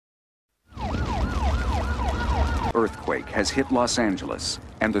Earthquake has hit Los Angeles,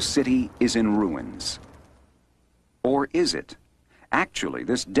 and the city is in ruins. Or is it? Actually,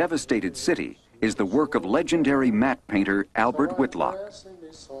 this devastated city is the work of legendary matte painter Albert Whitlock.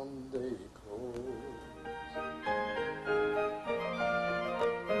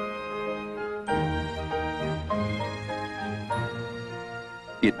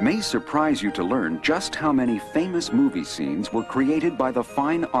 It may surprise you to learn just how many famous movie scenes were created by the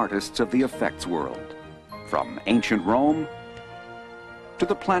fine artists of the effects world. From ancient Rome, to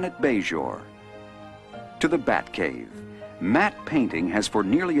the planet Bajor, to the Batcave, matte painting has for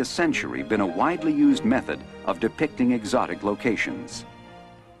nearly a century been a widely used method of depicting exotic locations.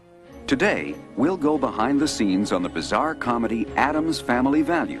 Today, we'll go behind the scenes on the bizarre comedy Addams Family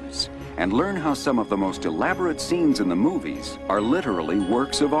Values and learn how some of the most elaborate scenes in the movies are literally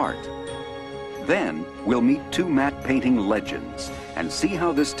works of art. Then, we'll meet two matte painting legends and see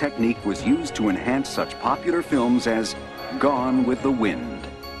how this technique was used to enhance such popular films as Gone with the Wind.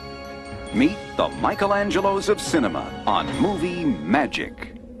 Meet the Michelangelos of cinema on Movie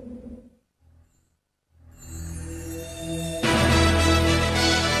Magic.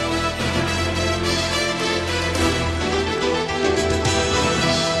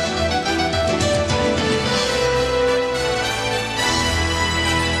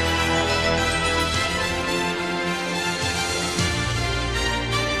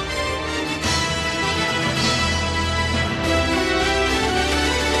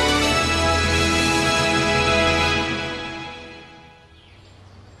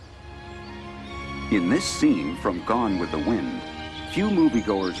 In this scene from Gone with the Wind, few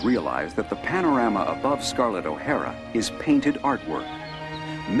moviegoers realize that the panorama above Scarlett O'Hara is painted artwork.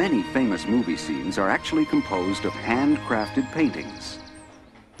 Many famous movie scenes are actually composed of handcrafted paintings.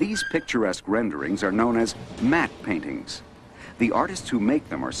 These picturesque renderings are known as matte paintings. The artists who make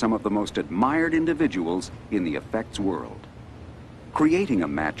them are some of the most admired individuals in the effects world. Creating a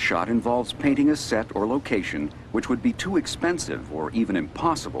matte shot involves painting a set or location which would be too expensive or even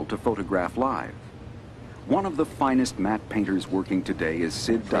impossible to photograph live. One of the finest matte painters working today is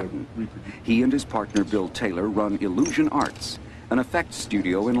Sid Dutton. He and his partner Bill Taylor run Illusion Arts, an effects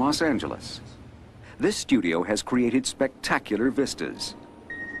studio in Los Angeles. This studio has created spectacular vistas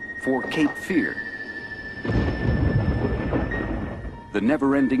for Cape Fear, The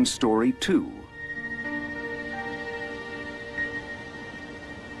Never-Ending Story 2,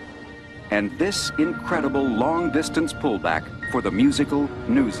 and this incredible long-distance pullback for the musical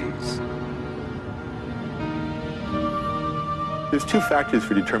Newsies. There's two factors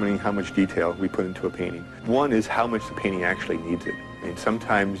for determining how much detail we put into a painting. One is how much the painting actually needs it. And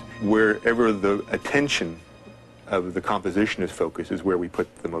sometimes wherever the attention of the composition is focused is where we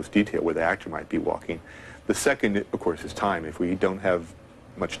put the most detail, where the actor might be walking. The second, of course, is time. If we don't have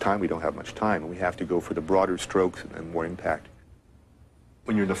much time, we don't have much time, and we have to go for the broader strokes and more impact.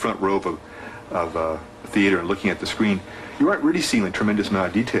 When you're in the front row of a theater and looking at the screen, you aren't really seeing a tremendous amount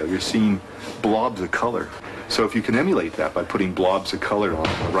of detail. You're seeing blobs of color. So if you can emulate that by putting blobs of color on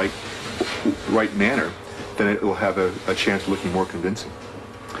the right manner, then it will have a chance of looking more convincing.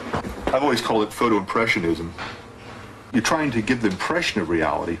 I've always called it photo-impressionism. You're trying to give the impression of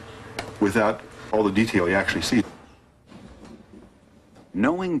reality without all the detail you actually see.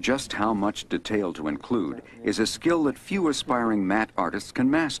 Knowing just how much detail to include is a skill that few aspiring matte artists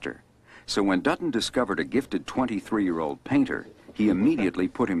can master. So when Dutton discovered a gifted 23-year-old painter, he immediately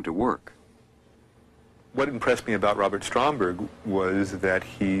put him to work. What impressed me about Robert Stromberg was that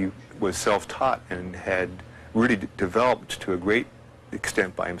he was self-taught and had really developed to a great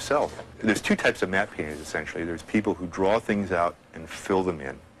extent by himself. There's two types of matte painters, essentially. There's people who draw things out and fill them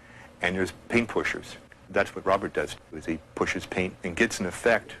in, and there's paint pushers. That's what Robert does, is he pushes paint and gets an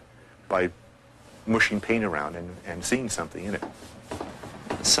effect by mushing paint around and seeing something in it.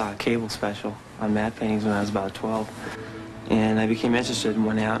 I saw a cable special on matte paintings when I was about 12, and I became interested and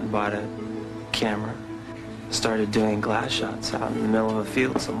went out and bought a camera. Started doing glass shots out in the middle of a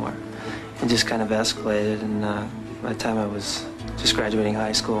field somewhere, and just kind of escalated. And by the time I was just graduating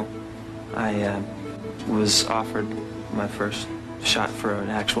high school, I was offered my first shot for an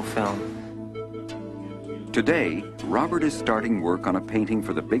actual film. Today, Robert is starting work on a painting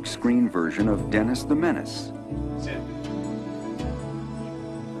for the big screen version of Dennis the Menace.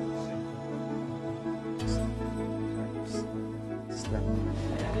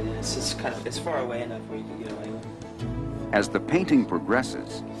 It's far away enough where you can get away with it. As the painting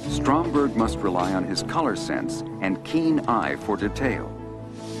progresses, Stromberg must rely on his color sense and keen eye for detail.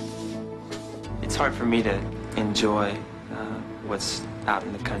 It's hard for me to enjoy what's out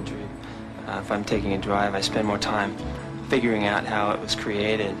in the country. If I'm taking a drive, I spend more time figuring out how it was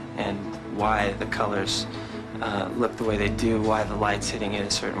created and why the colors look the way they do, why the light's hitting it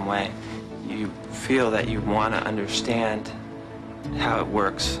a certain way. You feel that you want to understand how it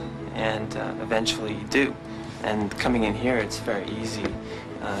works, and eventually you do. And coming in here, it's very easy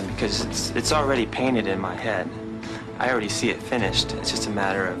because it's already painted in my head. I already see it finished. It's just a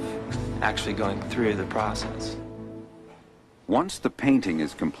matter of actually going through the process. Once the painting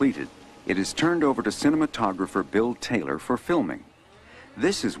is completed, it is turned over to cinematographer Bill Taylor for filming.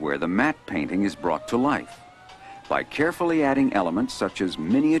 This is where the matte painting is brought to life. By carefully adding elements such as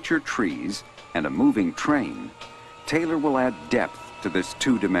miniature trees and a moving train, Taylor will add depth to this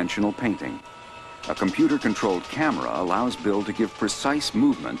two-dimensional painting. A computer-controlled camera allows Bill to give precise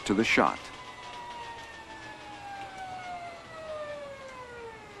movement to the shot.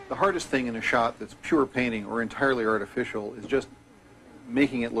 The hardest thing in a shot that's pure painting or entirely artificial is just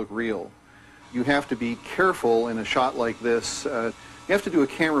making it look real. You have to be careful in a shot like this. You have to do a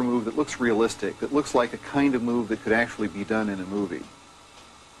camera move that looks realistic, that looks like a kind of move that could actually be done in a movie.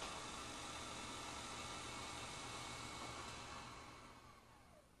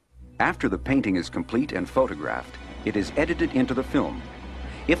 After the painting is complete and photographed, it is edited into the film.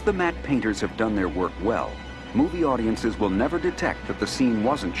 If the matte painters have done their work well, movie audiences will never detect that the scene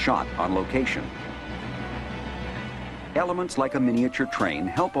wasn't shot on location. Elements like a miniature train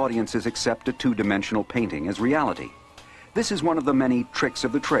help audiences accept a two-dimensional painting as reality. This is one of the many tricks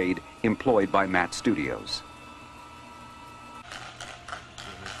of the trade employed by matte studios.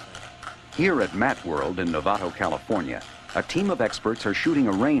 Here at Matte World in Novato, California, a team of experts are shooting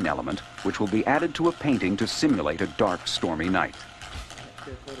a rain element which will be added to a painting to simulate a dark, stormy night.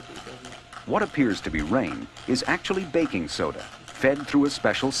 What appears to be rain is actually baking soda, fed through a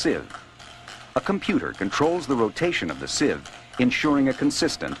special sieve. A computer controls the rotation of the sieve, ensuring a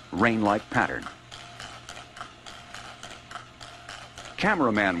consistent, rain-like pattern.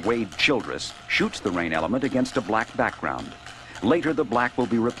 Cameraman Wade Childress shoots the rain element against a black background. Later, the black will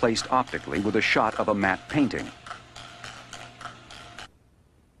be replaced optically with a shot of a matte painting.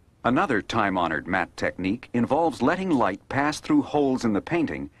 Another time-honored matte technique involves letting light pass through holes in the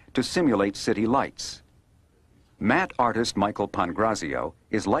painting to simulate city lights. Matte artist Michael Pangrazio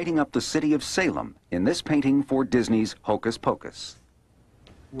is lighting up the city of Salem in this painting for Disney's Hocus Pocus.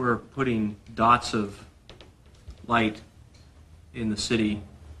 We're putting dots of light in the city,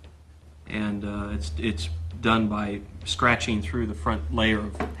 and it's done by scratching through the front layer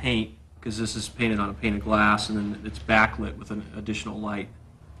of paint, because this is painted on a pane of glass, and then it's backlit with an additional light.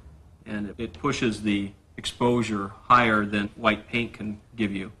 And it pushes the exposure higher than white paint can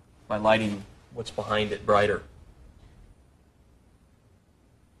give you by lighting what's behind it brighter.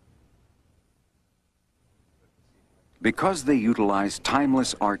 Because they utilize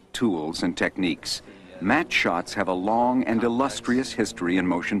timeless art tools and techniques, matte shots have a long and illustrious history in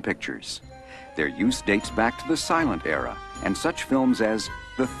motion pictures. Their use dates back to the silent era and such films as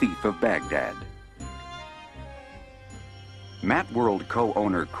The Thief of Baghdad. Matte World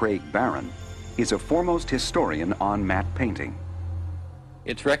co-owner Craig Barron is a foremost historian on matte painting.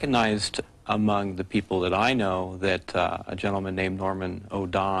 It's recognized among the people that I know that a gentleman named Norman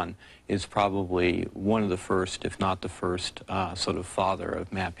O'Don is probably one of the first, if not the first, sort of father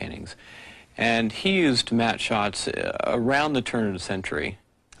of matte paintings. And he used matte shots around the turn of the century.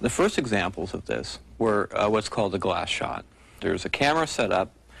 The first examples of this were what's called a glass shot. There's a camera set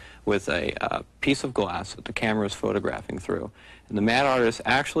up with a piece of glass that the camera is photographing through, and the matte artist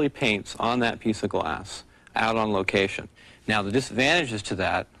actually paints on that piece of glass out on location. Now, the disadvantages to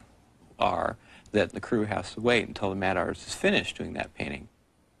that are that the crew has to wait until the matte artist is finished doing that painting.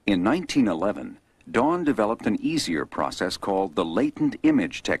 In 1911, Dawn developed an easier process called the latent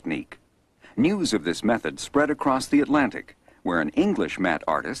image technique. News of this method spread across the Atlantic, where an English matte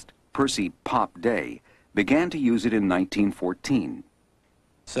artist, Percy Pop Day, began to use it in 1914.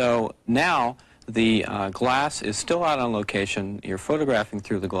 So now the glass is still out on location. You're photographing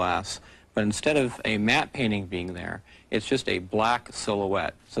through the glass, but instead of a matte painting being there, it's just a black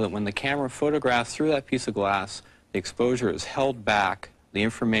silhouette, so that when the camera photographs through that piece of glass, the exposure is held back. The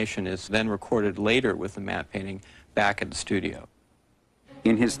information is then recorded later with the matte painting back at the studio.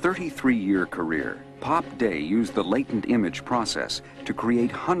 In his 33-year career, Pop Day used the latent image process to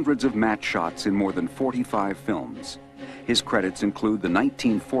create hundreds of matte shots in more than 45 films. His credits include the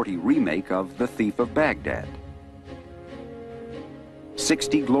 1940 remake of The Thief of Baghdad,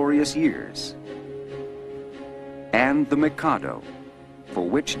 60 Glorious Years, and The Mikado, for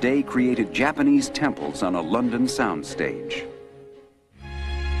which Day created Japanese temples on a London soundstage.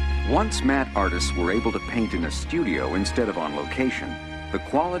 Once matte artists were able to paint in a studio instead of on location, the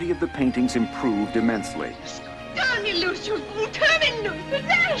quality of the paintings improved immensely.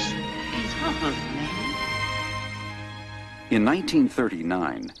 In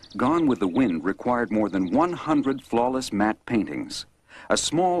 1939, Gone with the Wind required more than 100 flawless matte paintings. A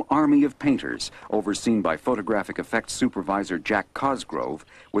small army of painters, overseen by photographic effects supervisor Jack Cosgrove,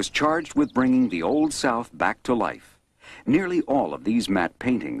 was charged with bringing the Old South back to life. Nearly all of these matte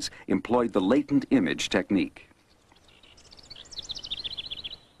paintings employed the latent image technique.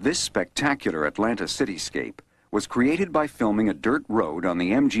 This spectacular Atlanta cityscape was created by filming a dirt road on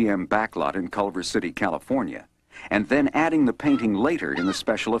the MGM backlot in Culver City, California, and then adding the painting later in the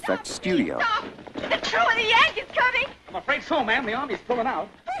special effects studio. Stop! The crew of the Yankees coming! I'm afraid so, ma'am. The Army's pulling out.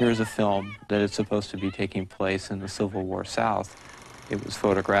 Here's a film that is supposed to be taking place in the Civil War South. It was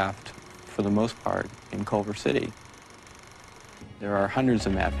photographed, for the most part, in Culver City. There are hundreds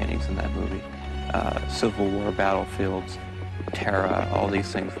of matte paintings in that movie. Civil War battlefields, Terra, all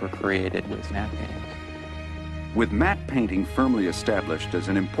these things were created with matte paintings. With matte painting firmly established as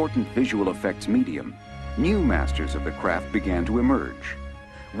an important visual effects medium, new masters of the craft began to emerge.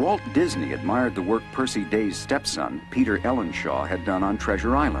 Walt Disney admired the work Percy Day's stepson, Peter Ellenshaw, had done on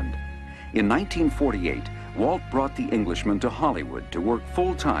Treasure Island. In 1948, Walt brought the Englishman to Hollywood to work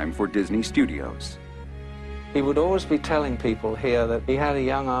full-time for Disney Studios. He would always be telling people here that he had a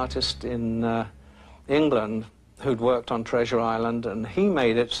young artist in England who'd worked on Treasure Island, and he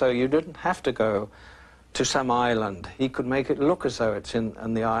made it so you didn't have to go to some island. He could make it look as though it's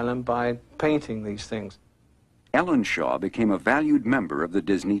in the island by painting these things. Ellenshaw became a valued member of the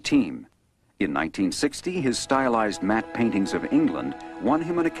Disney team. In 1960, his stylized matte paintings of England won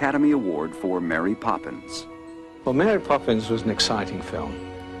him an Academy Award for Mary Poppins. Well, Mary Poppins was an exciting film,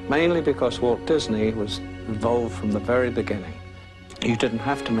 mainly because Walt Disney was involved from the very beginning. You didn't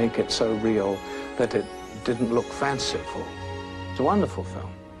have to make it so real that it didn't look fanciful. It's a wonderful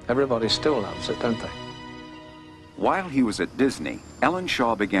film. Everybody still loves it, don't they? While he was at Disney,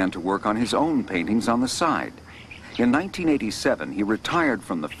 Ellenshaw began to work on his own paintings on the side. In 1987, he retired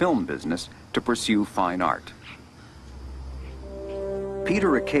from the film business to pursue fine art.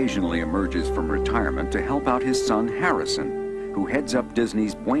 Peter occasionally emerges from retirement to help out his son Harrison, who heads up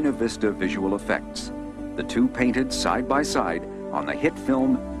Disney's Buena Vista Visual Effects. The two painted side by side on the hit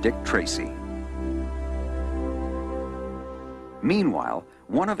film Dick Tracy. Meanwhile,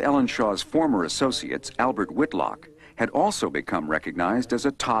 one of Ellenshaw's former associates, Albert Whitlock, had also become recognized as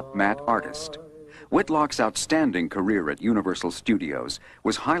a top matte artist. Whitlock's outstanding career at Universal Studios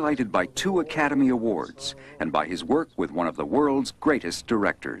was highlighted by 2 Academy Awards and by his work with one of the world's greatest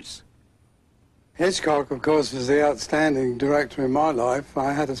directors. Hitchcock, of course, was the outstanding director in my life.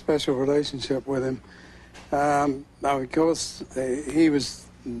 I had a special relationship with him. Now, of course, he was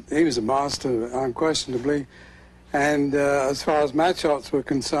a master, unquestionably. And as far as matte shots were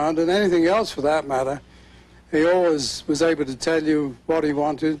concerned, and anything else for that matter, he always was able to tell you what he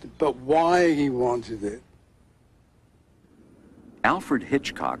wanted, but why he wanted it. Alfred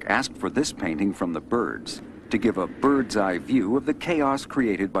Hitchcock asked for this painting from the birds to give a bird's-eye view of the chaos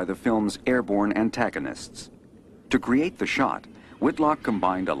created by the film's airborne antagonists. To create the shot, Whitlock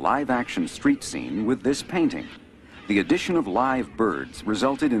combined a live-action street scene with this painting. The addition of live birds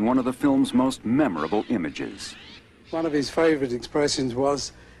resulted in one of the film's most memorable images. One of his favorite expressions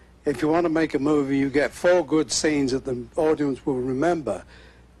was, if you want to make a movie, you get 4 good scenes that the audience will remember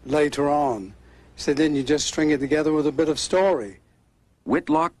later on. He said, then you just string it together with a bit of story.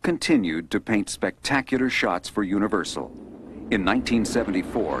 Whitlock continued to paint spectacular shots for Universal. In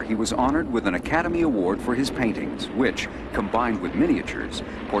 1974, he was honored with an Academy Award for his paintings, which, combined with miniatures,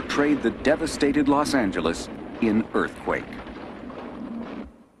 portrayed the devastated Los Angeles in Earthquake.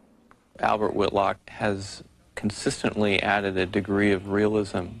 Albert Whitlock has consistently added a degree of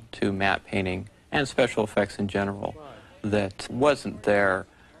realism to matte painting and special effects in general that wasn't there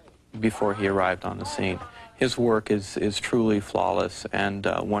before he arrived on the scene. His work is truly flawless and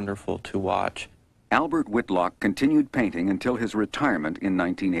wonderful to watch. Albert Whitlock continued painting until his retirement in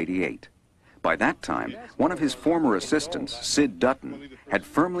 1988. By that time, one of his former assistants, Sid Dutton, had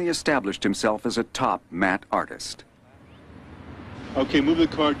firmly established himself as a top matte artist. Okay, move the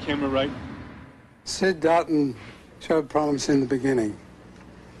card, camera right. Sid Dutton showed promise in the beginning.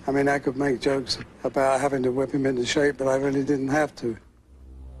 I mean, I could make jokes about having to whip him into shape, but I really didn't have to.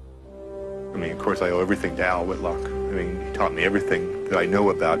 I mean, of course, I owe everything to Al Whitlock. I mean, he taught me everything that I know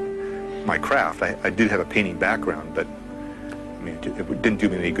about my craft. I did have a painting background, but I mean, it didn't do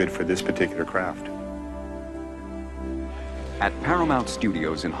me any good for this particular craft. At Paramount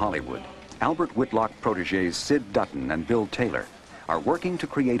Studios in Hollywood, Albert Whitlock protégés Sid Dutton and Bill Taylor are working to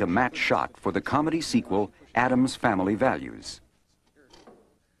create a matte shot for the comedy sequel Addams Family Values.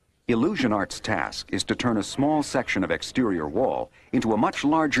 Illusion Art's task is to turn a small section of exterior wall into a much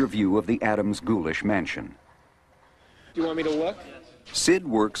larger view of the Addams ghoulish mansion. Do you want me to look? Sid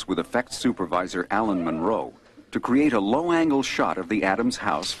works with effects supervisor Alan Monroe to create a low-angle shot of the Addams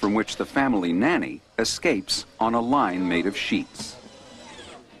house from which the family nanny escapes on a line made of sheets.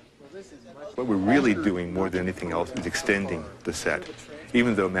 What we're really doing more than anything else is extending the set.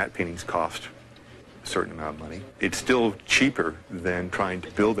 Even though matte paintings cost a certain amount of money, it's still cheaper than trying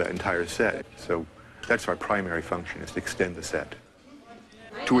to build that entire set. So that's our primary function, is to extend the set.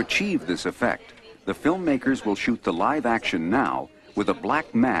 To achieve this effect, the filmmakers will shoot the live action now with a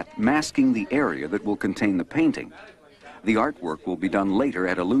black mat masking the area that will contain the painting. The artwork will be done later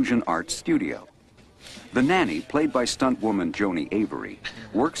at Illusion Arts Studio. The nanny, played by stuntwoman Joni Avery,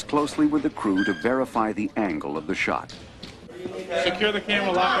 works closely with the crew to verify the angle of the shot. Secure the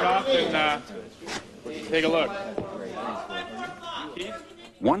camera, lock it off, and take a look.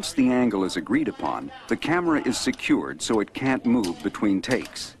 Once the angle is agreed upon, the camera is secured so it can't move between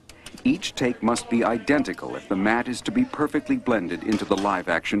takes. Each take must be identical if the mat is to be perfectly blended into the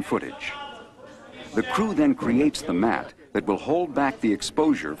live-action footage. The crew then creates the mat that will hold back the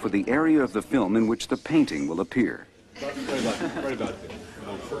exposure for the area of the film in which the painting will appear.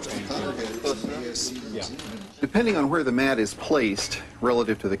 Depending on where the mat is placed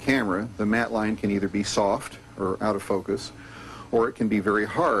relative to the camera, the mat line can either be soft or out of focus, or it can be very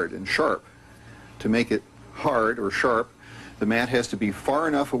hard and sharp. To make it hard or sharp, the mat has to be far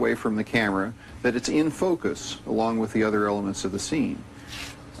enough away from the camera that it's in focus along with the other elements of the scene.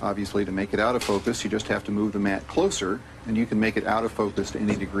 Obviously, to make it out of focus, you just have to move the mat closer, and you can make it out of focus to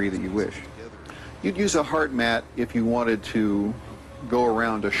any degree that you wish. You'd use a hard mat if you wanted to go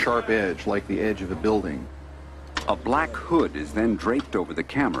around a sharp edge, like the edge of a building. A black hood is then draped over the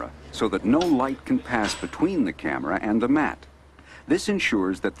camera so that no light can pass between the camera and the mat. This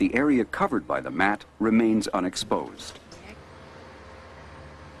ensures that the area covered by the mat remains unexposed.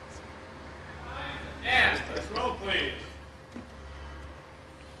 And let's roll, please.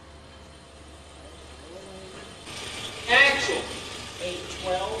 Action.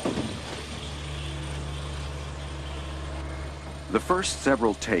 8-12. The first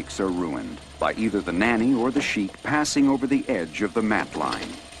several takes are ruined by either the nanny or the sheet passing over the edge of the mat line.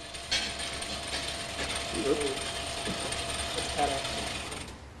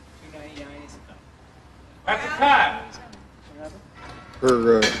 That's a cut.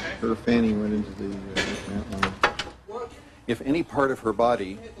 Her fanny went into the mat line. If any part of her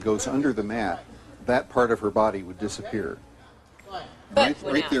body goes under the mat, that part of her body would disappear.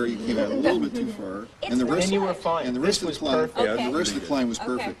 Right there, you came out a little bit too far, and the rest. And you were fine. And the rest of the climb, perfect. yeah, the rest of the climb was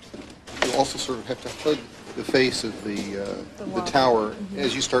perfect. You also sort of have to hug the face of the tower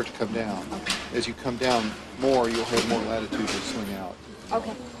as you start to come down. As you come down more, you'll have more latitude to swing out.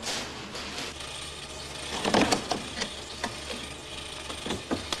 Okay.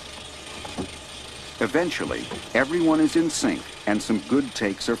 Eventually, everyone is in sync and some good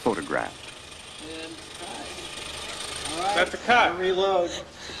takes are photographed. That's a cut. Reload.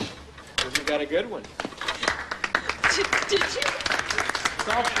 We got a good one. Did you?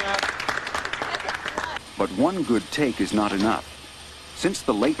 But one good take is not enough. Since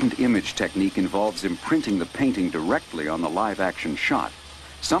the latent image technique involves imprinting the painting directly on the live-action shot,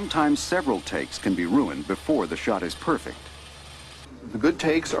 sometimes several takes can be ruined before the shot is perfect. The good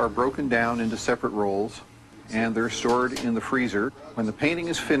takes are broken down into separate rolls, and they're stored in the freezer. When the painting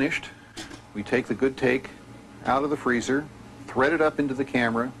is finished, we take the good take out of the freezer, thread it up into the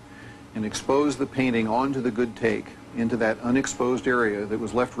camera, and expose the painting onto the good take, into that unexposed area that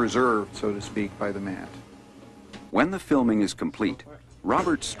was left reserved, so to speak, by the mat. When the filming is complete,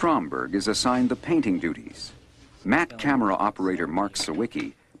 Robert Stromberg is assigned the painting duties. Matte camera operator Mark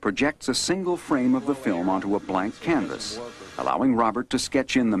Sawicki projects a single frame of the film onto a blank canvas, allowing Robert to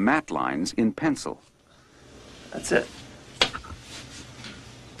sketch in the matte lines in pencil. That's it.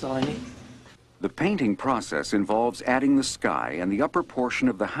 That's all I need. The painting process involves adding the sky and the upper portion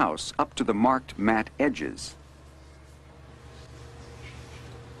of the house up to the marked matte edges.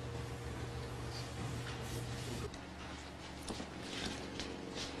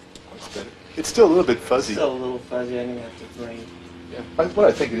 It's still a little bit fuzzy. Still a little fuzzy. I didn't have to bring. Yeah, what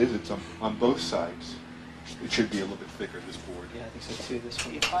I think it is, it's on both sides. It should be a little bit thicker, this board. Yeah, I think so too. This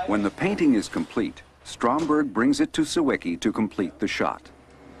one. When the painting is complete, Stromberg brings it to Sawicki to complete the shot.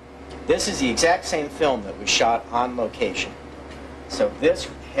 This is the exact same film that was shot on location. So this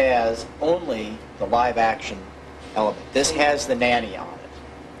has only the live action element. This has the nanny on it,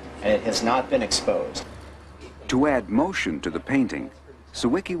 and it has not been exposed. To add motion to the painting,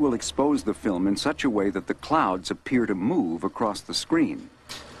 Sawicki will expose the film in such a way that the clouds appear to move across the screen.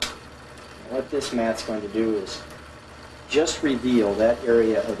 What this mat's going to do is just reveal that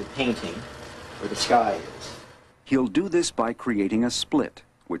area of the painting where the sky is. He'll do this by creating a split,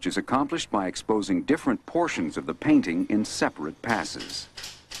 which is accomplished by exposing different portions of the painting in separate passes.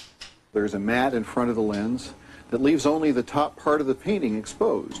 There's a mat in front of the lens that leaves only the top part of the painting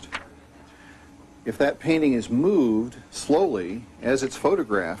exposed. If that painting is moved slowly as it's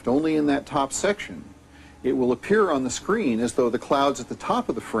photographed, only in that top section, it will appear on the screen as though the clouds at the top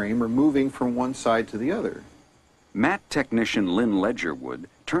of the frame are moving from one side to the other. Matte technician Lynn Ledgerwood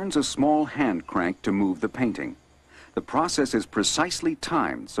turns a small hand crank to move the painting. The process is precisely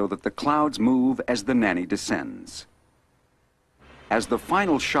timed so that the clouds move as the nanny descends. As the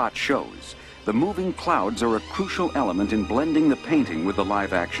final shot shows, the moving clouds are a crucial element in blending the painting with the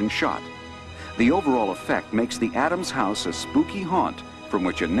live-action shot. The overall effect makes the Addams house a spooky haunt from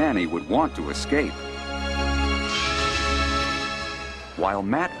which a nanny would want to escape. While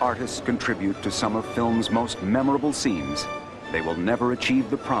matte artists contribute to some of film's most memorable scenes, they will never achieve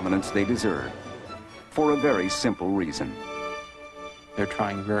the prominence they deserve, for a very simple reason. They're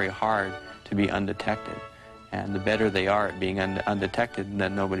trying very hard to be undetected, and the better they are at being undetected,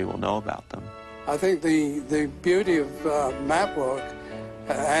 then nobody will know about them. I think the beauty of matte work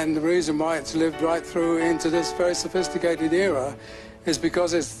and the reason why it's lived right through into this very sophisticated era is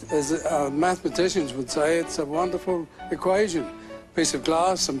because it's, as mathematicians would say, it's a wonderful equation. Piece of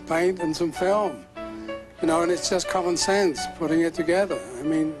glass, some paint, and some film. You know, and it's just common sense putting it together. I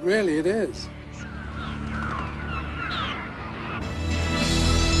mean, really it is.